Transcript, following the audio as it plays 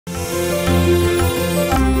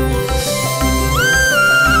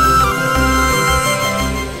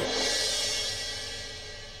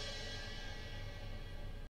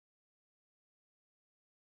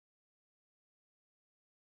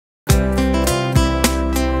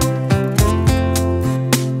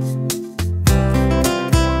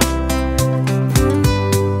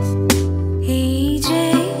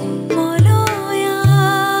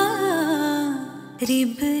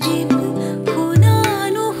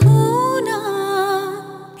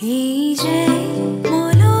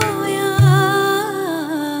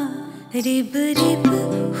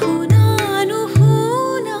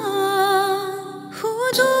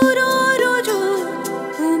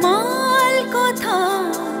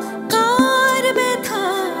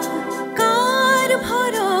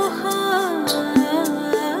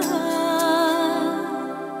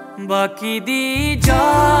বাকি দি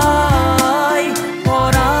যায়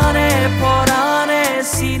পরানে পরানে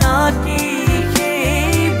সিনাকি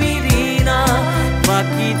সেই বিরিনা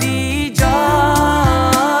বাকি দি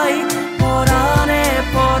যায় পরানে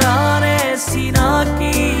পরানে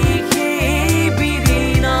সিনাকি সেই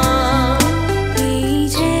বিরিনা এই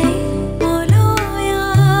যে বলয়া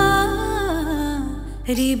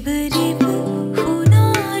রিব রিব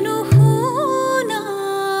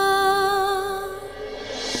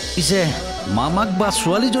পিছে মামাক বা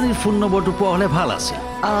ছোৱালীজনীৰ ফোন নম্বৰটো পোৱা হ'লে ভাল আছিল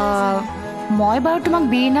মই বাৰু তোমাক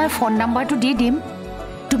বিৰিনাৰ ফোন নাম্বাৰটো দি দিম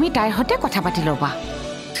তুমি তাইৰ সৈতে কথা পাতি ল'বা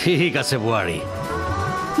ঠিক আছে বোৱাৰী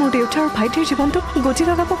মোৰ দেউতাৰ ভাইটিৰ জীৱনটোক গতি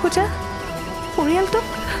লগাব খোজা পৰিয়ালটোক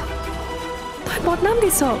তই বদনাম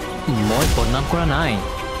দিছ মই বদনাম কৰা নাই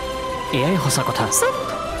এয়াই সঁচা কথা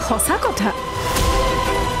সঁচা কথা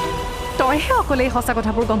তইহে অকলে সঁচা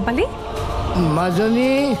কথাবোৰ গম পালি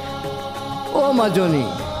মাজনী অ মাজনী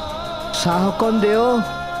চাহ অকণ দেও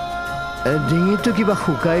ডিঙিটো কিবা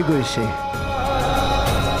শুকাই গৈছে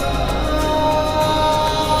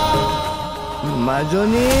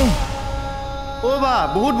মাজনী অ বা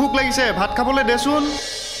বহুত ভোক লাগিছে ভাত খাবলৈ দেচোন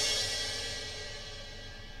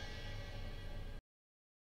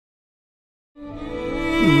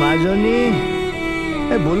মাজনী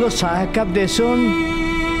বোলো চাহ একাপ দেচোন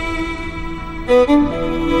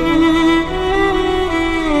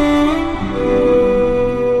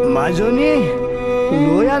মাজনী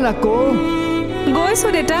লৈ আন আকৌ গৈছো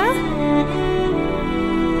দেউতা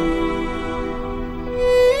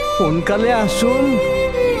সোনকালে আছোন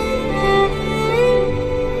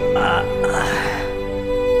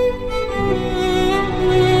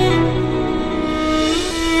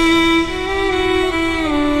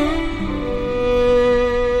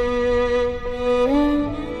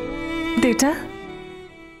দেউতা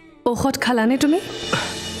ঔষধ খালানে তুমি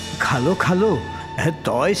খালো খালো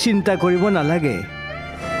তই চিন্তা কৰিব নালাগে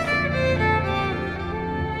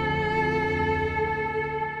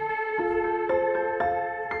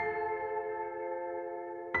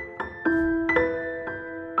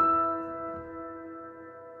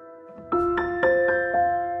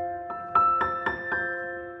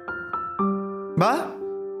বা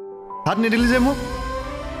ভাত নিদিলি যে মোক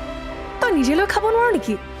তই নিজে লৈ খাব নোৱাৰ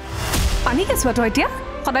নেকি পানী কেঁচুৱা তই এতিয়া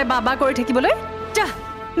সদায় বাবা কৰি থাকিবলৈ যা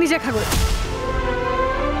নিজে খাগৈ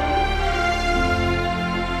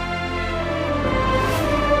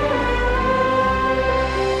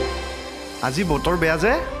আজি বতৰ বেয়া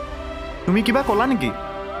যে তুমি কিবা ক'লা নেকি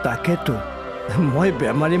তাকেতো মই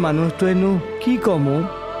বেমাৰী মানুহটোৱেনো কি ক'ম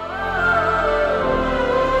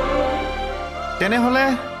তেনেহ'লে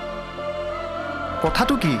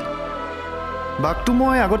কথাটো কি বাকটো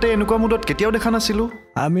মই আগতে এনেকুৱা মুডত কেতিয়াও দেখা নাছিলোঁ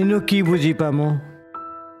আমিনো কি বুজি পাম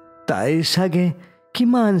তাইৰ চাগে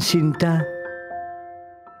কিমান চিন্তা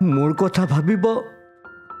মোৰ কথা ভাবিব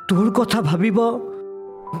তোৰ কথা ভাবিব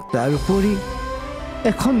তাৰোপৰি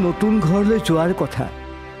এখন নতুন ঘৰলৈ যোৱাৰ কথা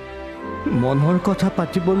মনৰ কথা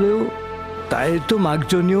পাতিবলৈও তাইৰতো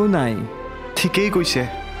মাকজনীও নাই ঠিকেই কৈছে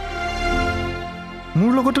মোৰ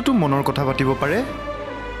লগতেতো মনৰ কথা পাতিব পাৰে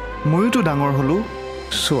ময়োতো ডাঙৰ হ'লো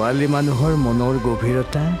ছোৱালী মানুহৰ মনৰ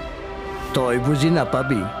গভীৰতা তই বুজি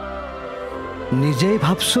নাপাবি নিজেই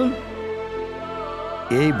ভাবচোন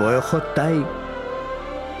এই বয়সত তাই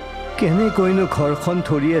কেনেকৈনো ঘৰখন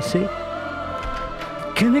ধৰি আছে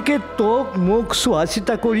কেনেকৈ তোক মোক চোৱা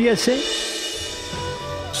চিতা কৰি আছে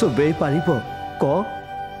চবেই পাৰিব ক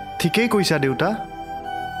ঠিকেই কৈছা দেউতা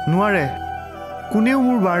নোৱাৰে কোনেও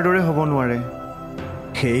মোৰ বাৰ দৰে হ'ব নোৱাৰে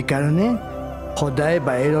সেইকাৰণে সদায়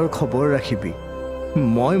বাহিৰৰ খবৰ ৰাখিবি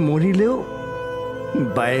মই মৰিলেও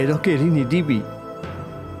বাহিৰক এৰি নিদিবি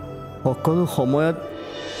সকলো সময়ত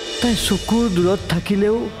তাই চকুৰ দূৰত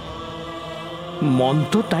থাকিলেও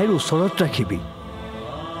মনটো তাইৰ ওচৰত ৰাখিবি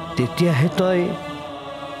তেতিয়াহে তই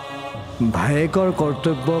ভায়েকৰ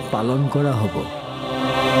কৰ্তব্য পালন কৰা হ'ব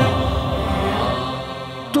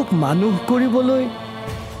তোক মানুহ কৰিবলৈ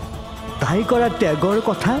তাই কৰা ত্যাগৰ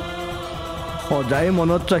কথা সদায়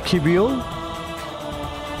মনত ৰাখিবিও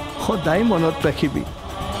সদায় মনত ৰাখিবি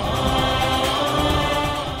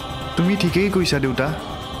তুমি ঠিকেই কৈছা দেউতা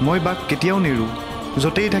মই বাক কেতিয়াও নেৰো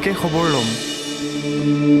য'তেই থাকে খবৰ ল'ম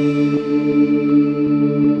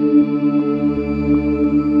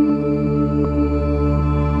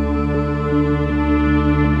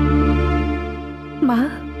মা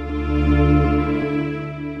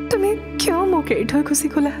তুমি কিয় মোক এৰি থৈ গুচি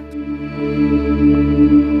গ'লা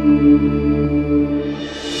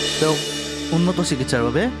তেওঁক উন্নত চিকিৎসাৰ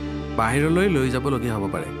বাবে বাহিৰলৈ লৈ যাবলগীয়া হ'ব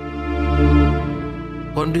পাৰে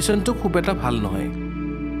কণ্ডিশ্যনটো খুব এটা ভাল নহয়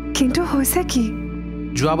কিন্তু হৈছে কি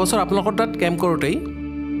যোৱা বছৰ আপোনালোকৰ তাত কেম্প কৰোঁতেই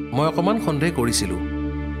মই অকণমান সন্দেহ কৰিছিলোঁ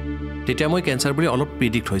তেতিয়া মই কেঞ্চাৰ বুলি অলপ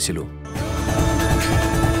প্ৰিডিক্ট হৈছিলোঁ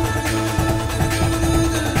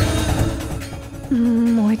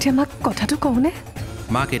মই এতিয়া মাক কথাটো কওঁনে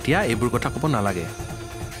মাক এতিয়া এইবোৰ কথা ক'ব নালাগে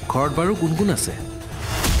ঘৰত বাৰু কোন কোন আছে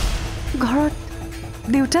ঘৰত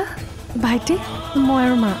দেউতা ভাইটি মই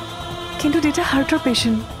আৰু মা কিন্তু দেউতা হাৰ্টৰ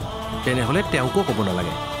পেচেণ্ট তেনেহ'লে তেওঁকো ক'ব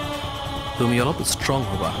নালাগে তুমি অলপ ষ্ট্ৰং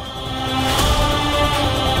হ'বা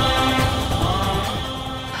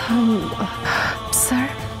ছাৰ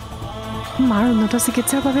মাৰ উন্নত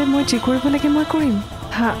চিকিৎসাৰ বাবে মই যি কৰিব লাগে মই কৰিম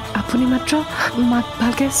আপুনি মাত্ৰ মাক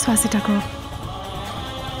ভালকৈ চোৱা চিতা কৰক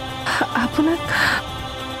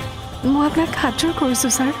মই আপোনাক হাতযোৰ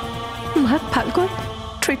কৰিছোঁ ছাৰ মাক ভালকৈ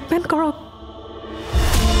ট্ৰিটমেণ্ট কৰক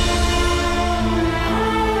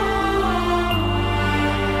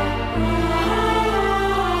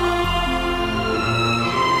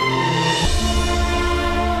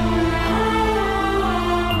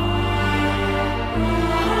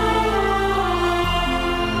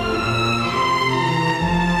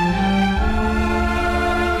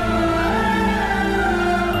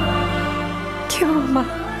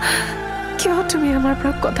কিয় তুমি আমাৰ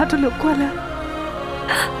পৰা কথাটো লুকুৱালা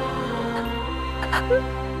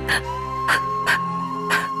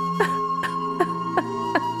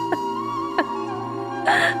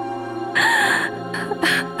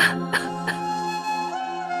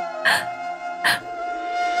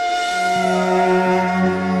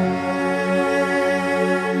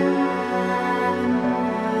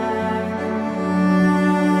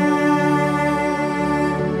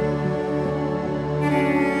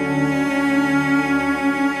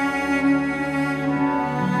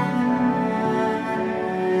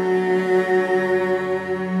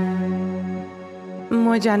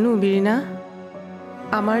মই জানো বিৰিনা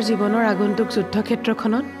আমাৰ জীৱনৰ আগন্তুক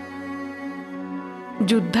যুদ্ধক্ষেত্ৰখনত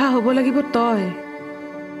যোদ্ধা হ'ব লাগিব তই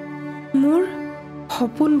মোৰ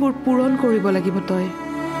সপোনবোৰ পূৰণ কৰিব লাগিব তই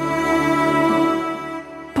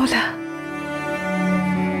বলা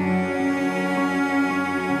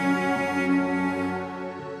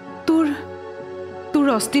তোৰ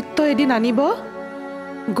অস্তিত্ব এদিন আনিব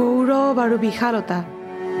গৌৰৱ আৰু বিশালতা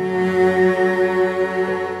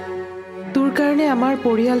তোৰ কাৰণে আমাৰ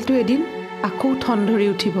পৰিয়ালটো এদিন আকৌ ঠন ধৰি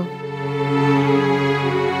উঠিব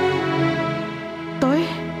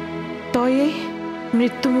তই এই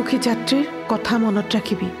মৃত্যুমুখী যাত্ৰীৰ কথা মনত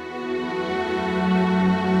ৰাখিবি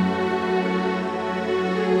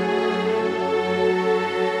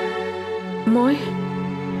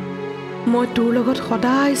মই তোৰ লগত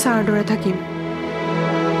সদায় ছাৰ দৰে থাকিম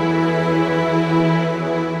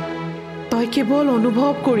তই কেৱল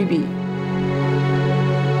অনুভৱ কৰিবি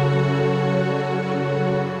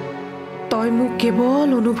তই মোক কেৱল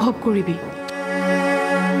অনুভৱ কৰিবি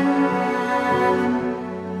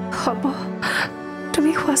হ'ব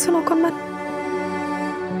তুমি খোৱাচোন অকণমান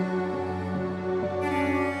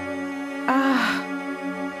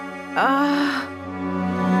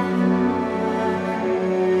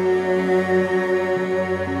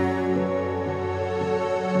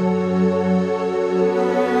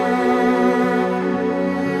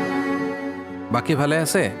বাকী ভালে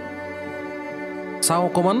আছে চাওঁ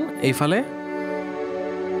অকণমান এইফালে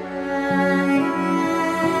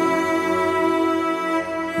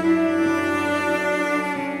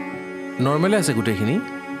নৰ্মেলে আছে গোটেইখিনি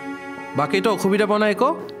বাকীতো অসুবিধা পোৱা নাই একো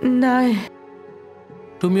নাই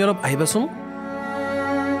তুমি অলপ আহিবাচোন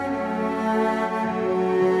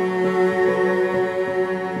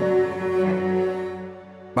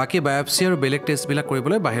বাকী বায়োপচি আৰু বেলেগ টেষ্টবিলাক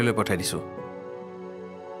কৰিবলৈ বাহিৰলৈ পঠাই দিছোঁ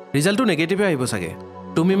ৰিজাল্টটো নেগেটিভে আহিব চাগে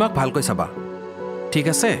তুমি মাক ভালকৈ চাবা ঠিক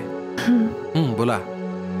আছে ব'লা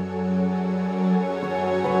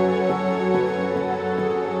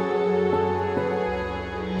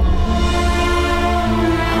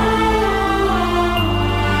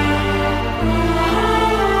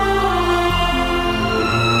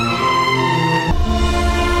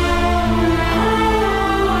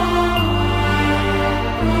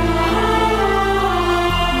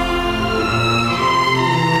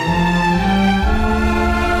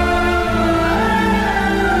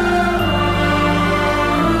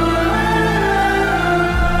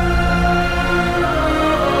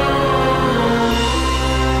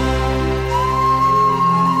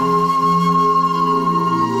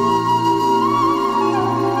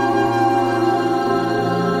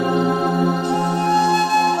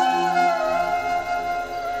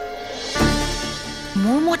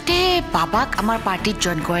বাবাক আমাৰ পাৰ্টিত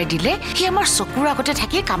জইন কৰাই দিলে সি আমাৰ চকুৰ আগতে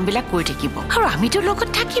থাকি কামবিলাক কৰি থাকিব আৰু আমিতো লগত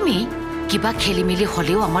থাকিমেই কিবা খেলি মেলি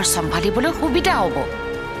হ'লেও আমাৰ চম্ভালিবলৈ সুবিধা হ'ব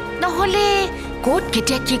নহ'লে ক'ত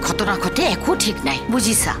কেতিয়া কি ঘটনা ঘটে একো ঠিক নাই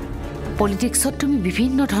বুজিছা পলিটিক্সত তুমি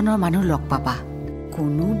বিভিন্ন ধৰণৰ মানুহ লগ পাবা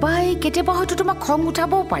কোনোবাই কেতিয়াবা হয়তো তোমাক খং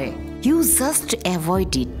উঠাবও পাৰে U just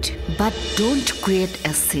avoid it but don't create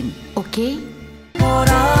এ চিন অ'কে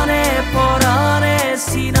পৰানে পৰানে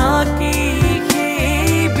সিনাকি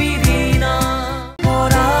বিৰিনা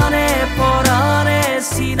পৰানে পৰানে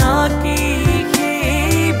সিনাকি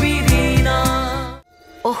বিৰিনা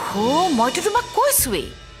অহো মইতো তোমাক কৈছোৱেই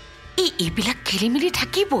এইবিলাক খেলি মেলি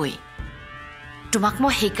থাকিবই তোমাক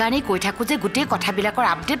মই সেইকাৰণেই কৈ থাকোঁ যে গোটেই কথাবিলাকৰ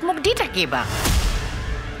আপডেট মোক দি থাকিবা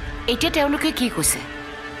এতিয়া তেওঁলোকে কি কৈছে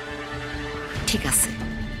ঠিক আছে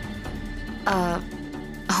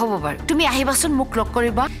হ'ব বাৰু তুমি আহিবাচোন মোক লগ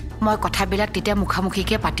কৰিবা মই কথাবিলাক তেতিয়া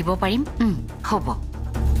মুখামুখিকৈ পাতিব পাৰিম হ'ব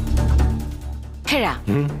হেৰা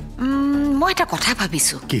মই এটা কথা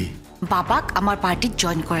ভাবিছোঁ কি বাবাক আমাৰ পাৰ্টিত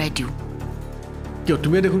জইন কৰাই দিওঁ কিয়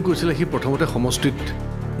তুমি দেখোন কৈছিলা সি প্ৰথমতে সমষ্টিত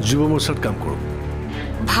যুৱ মৰ্চাত কাম কৰোঁ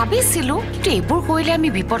ভাবিছিলোঁ কিন্তু এইবোৰ কৰিলে আমি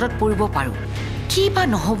বিপদত পৰিব পাৰোঁ কি বা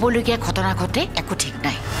নহ'বলগীয়া ঘটনা ঘটে একো ঠিক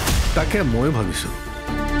নাই তাকে মই ভাবিছোঁ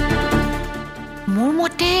মোৰ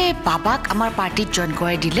মতে বাবাক আমাৰ পাৰ্টিত জইন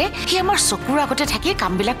কৰাই দিলে সি আমাৰ চকুৰ আগতে থাকি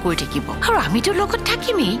কামবিলাক কৰি থাকিব আৰু আমিতো লগত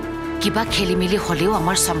থাকিমেই কিবা খেলি মেলি হ'লেও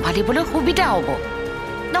আমাৰ চম্ভালিবলৈ সুবিধা হ'ব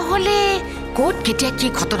নহ'লে ক'ত কেতিয়া কি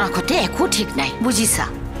ঘটনা ঘটে একো ঠিক নাই বুজিছা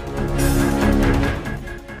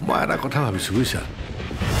মই এটা কথা ভাবিছোঁ বুজিছা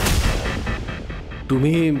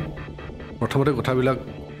তুমি প্ৰথমতে কথাবিলাক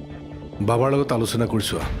বাবাৰ লগত আলোচনা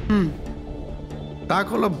কৰিছোঁ তাক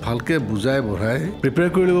অলপ ভালকৈ বুজাই বঢ়াই প্ৰিপেয়াৰ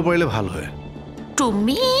কৰি ল'ব পাৰিলে ভাল হয়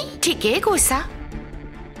তুমি ঠিকেই কৈছা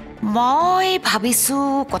মই ভাবিছোঁ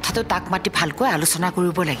কথাটো তাক মাতি ভালকৈ আলোচনা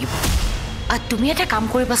কৰিব লাগিব তুমি এটা কাম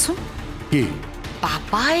কৰিবাচোন কি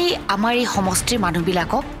পাপাই আমাৰ এই সমষ্টিৰ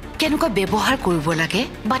মানুহবিলাকক কেনেকুৱা ব্যৱহাৰ কৰিব লাগে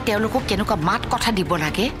বা তেওঁলোকক কেনেকুৱা মাত কথা দিব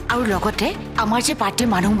লাগে আৰু লগতে আমাৰ যে পাৰ্টিৰ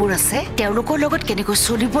মানুহবোৰ আছে তেওঁলোকৰ লগত কেনেকৈ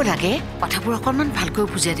চলিব লাগে কথাবোৰ অকণমান ভালকৈ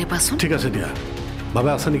বুজাই দিবাচোন ঠিক আছে দিয়া বাবা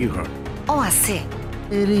আছে নেকি ঘৰত আছে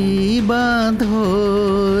ৰিবা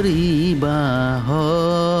ধৰিবা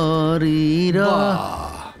হৰিৰ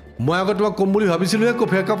মই আগত তোমাক ক'ম বুলি ভাবিছিলোঁহে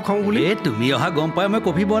কফি একাপ খাওঁ বুলি তুমি অহা গম পাই মই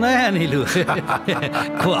কফি বনাই আনিলোঁ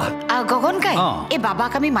খোৱা গগন কাই এই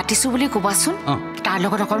বাবাক আমি মাতিছোঁ বুলি ক'বাচোন তাৰ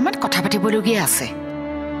লগত অকণমান কথা পাতিবলগীয়া আছে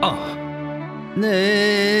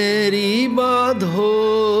নেৰিবা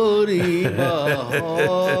ধৰিবা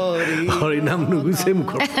হৰিনাম নুগুছে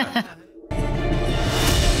মুখত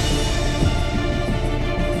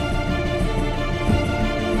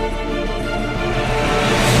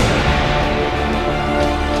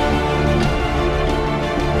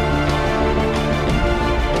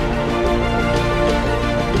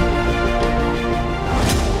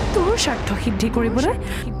স্বাৰ্থ সিদ্ধি কৰিবলৈ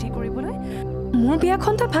মোৰ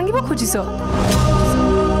বিয়াখন তই ভাঙিব খুজিছ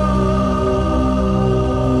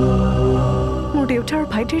মোৰ দেউতা আৰু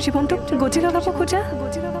ভাইটিৰ জীৱনটোক গতি লগাব খোজা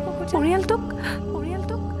পৰিয়ালটোক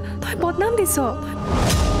তই বদনাম দিছ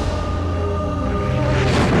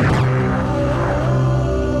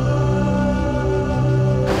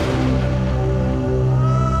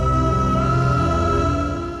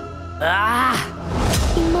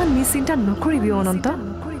ইমান নিশ্চিন্তা নকৰিবি অনন্ত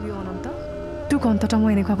তোক অন্তত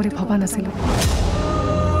মই এনেকুৱা বুলি ভবা নাছিলোঁ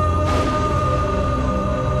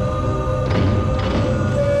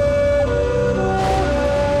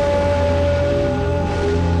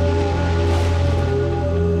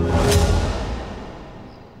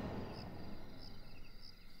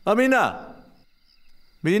Birina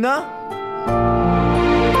Birina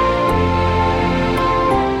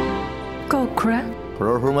কওক খুৰা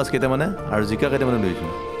ঘৰৰ সৰু মাছ কেইটামানে আৰু জিকা কেইটামানে লৈছোঁ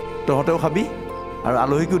তহঁতেও খাবি আৰু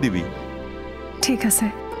আলহীকো দিবি ঠিক আছে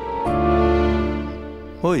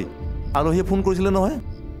ঐ আলহীয়ে ফোন কৰিছিলে নহয়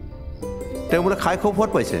তেওঁ বোলে খাই খুব সোৱাদ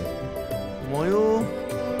পাইছে ময়ো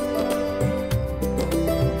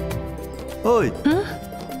ঐ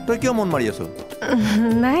তই কিয় মন মাৰি আছ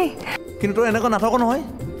নাই কিন্তু তই এনেকুৱা নাথাক নহয়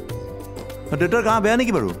দেউতাৰ গা বেয়া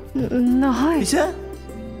নেকি বাৰু নহয় পিছে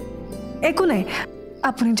একো নাই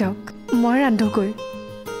আপুনি যাওক মই ৰান্ধোগৈ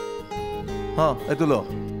এইটো ল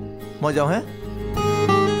মই যাওঁ হে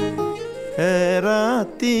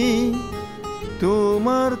ৰাতি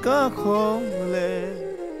তোমাৰ কাষলে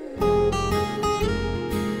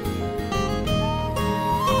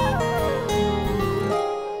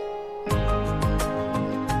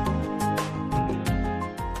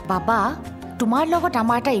বাবা তোমাৰ লগত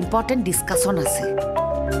আমাৰ এটা ইম্পৰ্টেণ্ট ডিছকাশ্যন আছে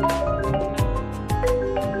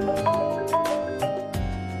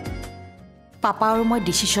পাপা আৰু মই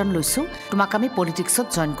ডিচিশ্যন লৈছোঁ তোমাক আমি পলিটিক্সত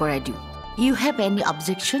জইন কৰাই দিওঁ ইউ হেভ এনি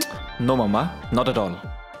অবজেকশ্যন নো মামা নট এট অল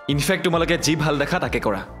ইনফেক্ট তোমালোকে যি ভাল দেখা তাকে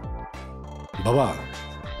কৰা বাবা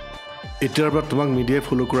এতিয়াৰ পৰা তোমাক মিডিয়াই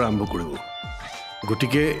ফ'ল' কৰা আৰম্ভ কৰিব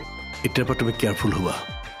গতিকে এতিয়াৰ পৰা তুমি কেয়াৰফুল হ'বা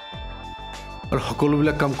আৰু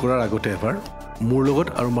সকলোবিলাক কাম কৰাৰ আগতে এবাৰ মোৰ লগত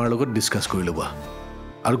আৰু মাৰ লগত ডিছকাছ কৰি ল'বা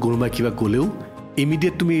আৰু কোনোবাই কিবা ক'লেও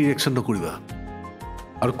ইমিডিয়েট তুমি ৰিয়েকশ্যন নকৰিবা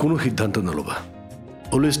আৰু কোনো সিদ্ধান্ত নল'বা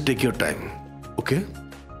অলৱেজ টেক ইয়ৰ টাইম অ'কে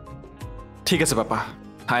ঠিক আছে পাপা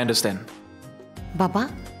আই আণ্ডাৰষ্টেণ্ড বাবা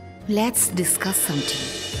let's discuss something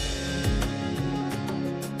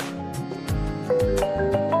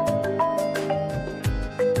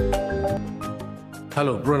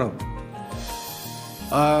hello' Pranab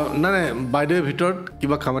নাই নাই বাইদেউৰ ভিতৰত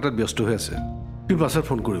কিবা কাম এটাত ব্যস্ত হৈ আছে তুমি পাছত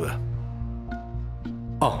ফোন কৰিবা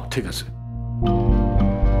অঁ ঠিক আছে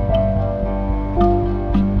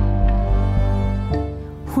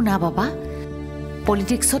শুনা বাবা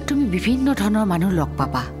পলিটিক্সত তুমি বিভিন্ন ধৰণৰ মানুহ লগ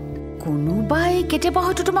পাবা কোনোবাই কেতিয়াবা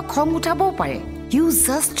হয়তো তোমাক খং উঠাবও পাৰে U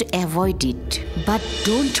just avoid it but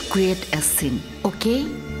don't create এ চিন অ'কে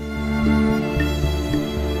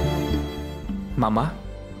মামা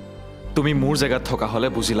তুমি মোৰ জেগাত থকা হ'লে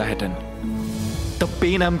বুজিলাহেঁতেন the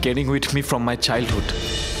pain I am carrying with me from my childhood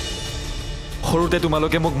সৰুতে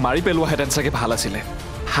তোমালোকে মোক মাৰি পেলোৱাহেঁতেন চাগে ভাল আছিলে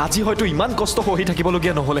আজি হয়তো ইমান কষ্ট সহি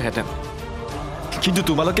থাকিবলগীয়া নহ'লেহেঁতেন কিন্তু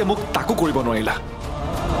তোমালোকে মোক তাকো কৰিব নোৱাৰিলা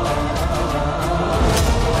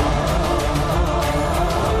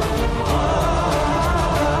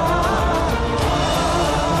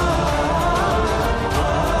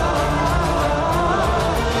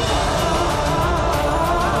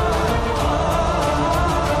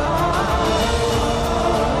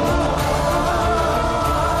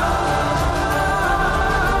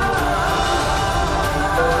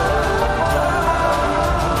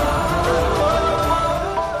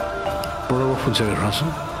ফোন চাগে ৰাচোন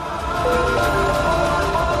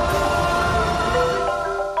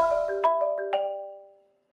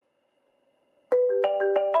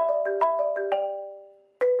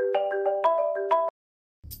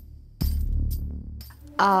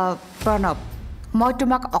প্ৰণৱ মই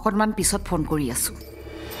তোমাক অকণমান পিছত ফোন কৰি আছোঁ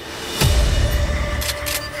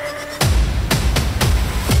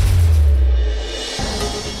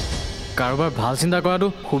কাৰোবাৰ ভাল চিন্তা কৰাটো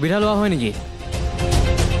সুবিধা লোৱা হয় নেকি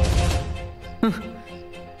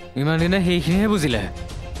ইমান দিনে সেইখিনিহে বুজিলে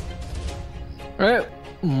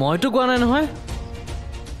মইতো কোৱা নাই নহয়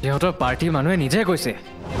সিহঁতৰ পাৰ্টীৰ মানুহে নিজে কৈছে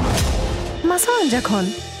মাছৰ আঞ্জাখন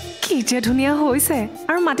কি যে ধুনীয়া হৈছে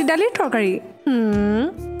আৰু মাটি দালিৰ তৰকাৰী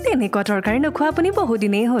তেনেকুৱা তৰকাৰী নোখোৱা আপুনি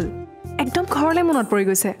বহুদিনেই হ'ল একদম ঘৰলৈ মনত পৰি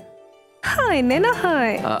গৈছে হয়নে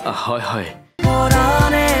নহয় হয় হয়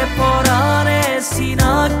পৰাণে পৰাণে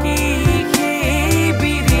চিনাকি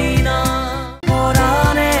বিৰিনা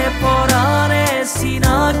পৰাণে পৰাণে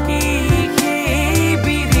চিনাকি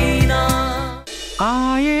বিৰিনা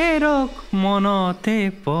আয়েৰক মনতে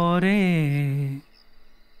পৰে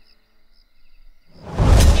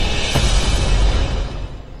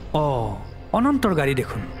অনন্তৰ গাড়ী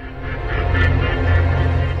দেখোন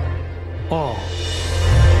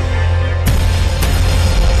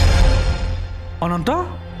অনন্ত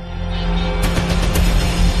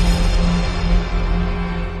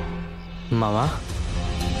মামা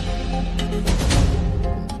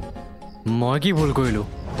মই কি ভুল কৰিলোঁ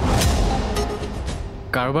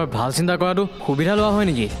কাৰোবাৰ ভাল চিন্তা কৰাটো সুবিধা লোৱা হয়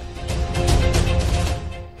নেকি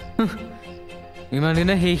ইমান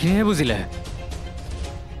দিনে সেইখিনিহে বুজিলে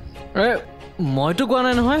মইতো কোৱা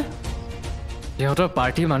নাই নহয় সিহঁতৰ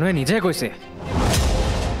পাৰ্টীৰ মানুহে নিজে কৈছে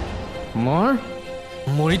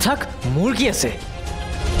মৰি থাক মোৰ কি আছে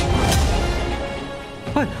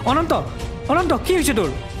অনন্ত অনন্ত কি হৈছে তোৰ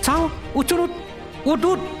চাওঁ উঠ উঠ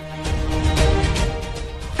উঠ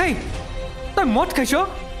হেই তই মদ খাইছ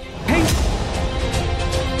হেই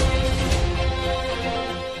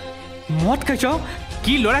মদ খাইছ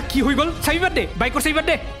কি ল'ৰা কি হৈ গ'ল চাবি বাদ দে বাইকৰ চাবি বাদ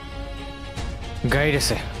দে গাড়ীত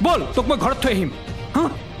আছে ব'ল তোক মই ঘৰত থৈ আহিম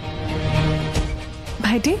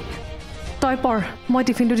ভাইটি তই পঢ় মই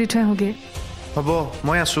টিফিনটো দি থৈ আহোঁগৈ হ'ব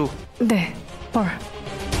মই আছোঁ দে পঢ়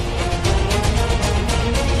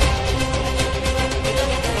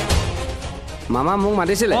মামা মোক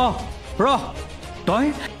মাতিছিলে ৰহ তই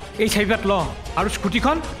এই চাবিপাত ল আৰু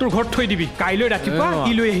স্কুটিখন তোৰ ঘৰত থৈ দিবি কাইলৈ ৰাতিপুৱা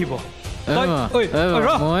ই লৈ আহিব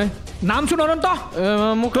নাম চোন অনন্ত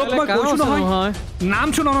তোক মই কৈছো নহয় নাম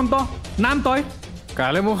চোন অনন্ত নাম তই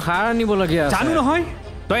কাইলৈ মোক সাৰ আনিবলগীয়া জানো নহয়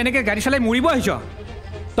তই এনেকে গাড়ী চলাই মৰিব আহিছ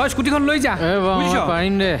তই স্কুটিখন লৈ যা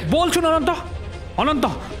পাৰিম দে বলচোন অনন্ত অনন্ত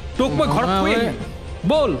তোক মই ঘৰত থৈ আহিম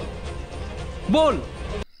বল বল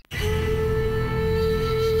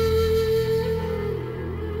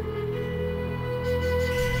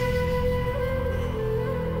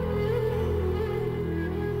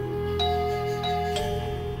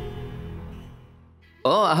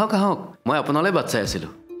আহক আহক মই আপোনালৈ বাট চাই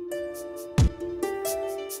আছিলোঁ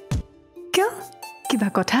কিয় কিবা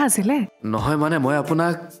কথা আছিলে নহয় মানে মই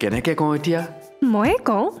আপোনাক কেনেকৈ কওঁ এতিয়া ময়ে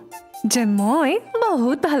কওঁ যে মই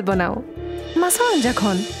বহুত ভাল বনাওঁ মাছৰ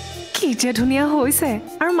আঞ্জাখন কি যে ধুনীয়া হৈছে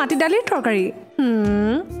আৰু মাটি দালিৰ তৰকাৰী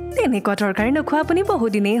তেনেকুৱা তৰকাৰী নোখোৱা আপুনি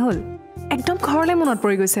বহুদিনেই হ'ল একদম ঘৰলৈ মনত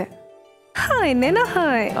পৰি গৈছে হয়নে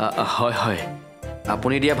নহয় হয় হয়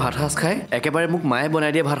আপুনি দিয়া ভাত সাজ খাই একেবাৰে মোক মায়ে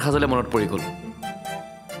বনাই দিয়া ভাত সাজলৈ মনত পৰি গ'ল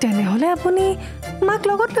তেনেহ'লে আপুনি মাক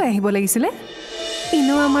লগত লৈ আহিব লাগিছিলে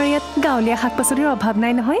ইনো আমাৰ ইয়াত গাঁৱলীয়া শাক পাচলিৰ অভাৱ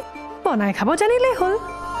নাই নহয় বনাই খাব জানিলেই হ'ল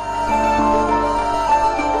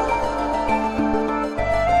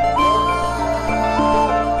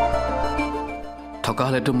থকা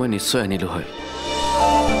হ'লেতো মই নিশ্চয় আনিলোঁ হয়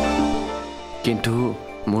কিন্তু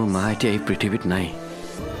মোৰ মা এতিয়া এই পৃথিৱীত নাই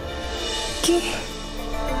কি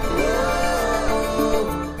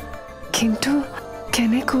কিন্তু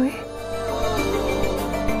কেনেকৈ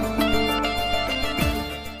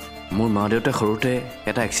মোৰ মা দেউতা সৰুতে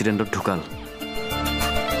এটা এক্সিডেণ্টত ঢুকাল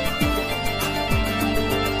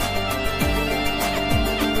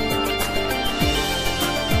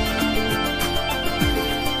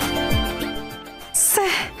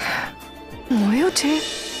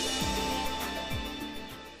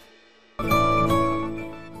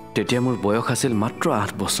তেতিয়া মোৰ বয়স আছিল মাত্ৰ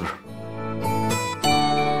 8 বছৰ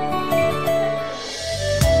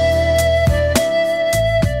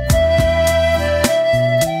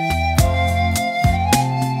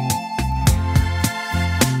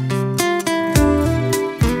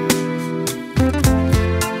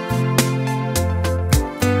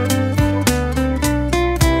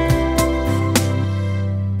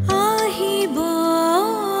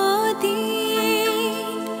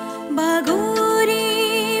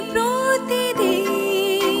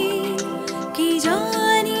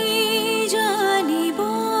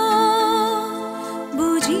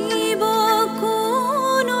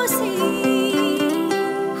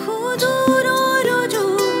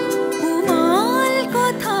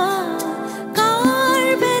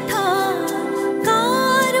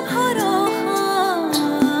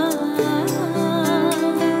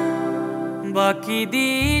বাকি দি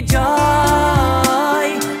যা